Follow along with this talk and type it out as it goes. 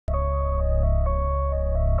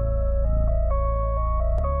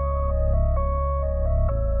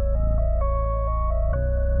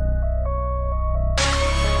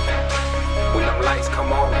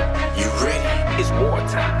It's war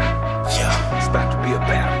time. Yeah, it's about to be a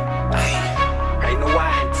battle. Ain't no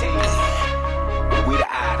I in team, but we the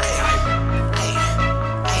I type.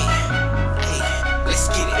 Let's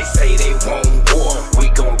get it. They say they want war. We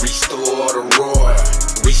gon' restore the roar.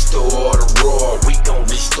 Restore the roar. We gon'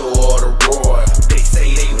 restore the roar. They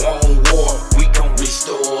say they want war. We gon'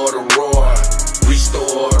 restore the roar.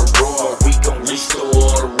 Restore the roar. We gon'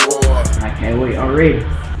 restore the roar. I can't wait already.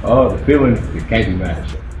 Oh, the feeling, it can't be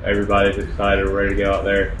matched. Everybody's excited, ready to go out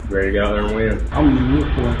there, and win. I'm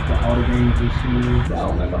looking forward to all the games this year. I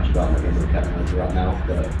don't know much about Montgomery County right now,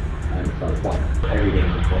 but I'm excited about every game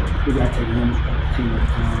is important. We got to take one team at a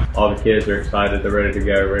time. All the kids are excited, they're ready to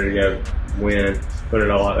go win, put it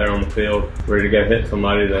all out there on the field, ready to go hit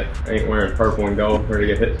somebody that ain't wearing purple and gold, ready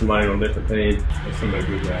to go hit somebody on a different team. It's gonna be a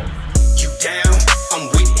good game. You down? I'm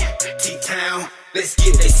with it. T-Town, let's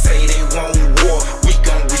get it. They say they want war. We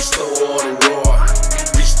gon' restore the roar.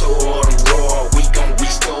 Restore the roar. We gon'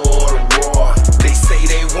 restore the roar. They say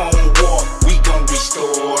they want war. We gon'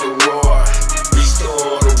 restore the roar.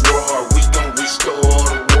 Restore the roar. We gon' restore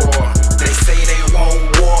the roar. They say they want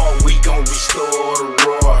war. We gon' restore the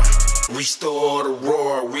roar. Restore the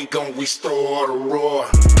roar. We gon' restore the roar.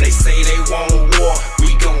 They say they want war.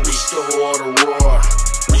 We gon' restore the roar.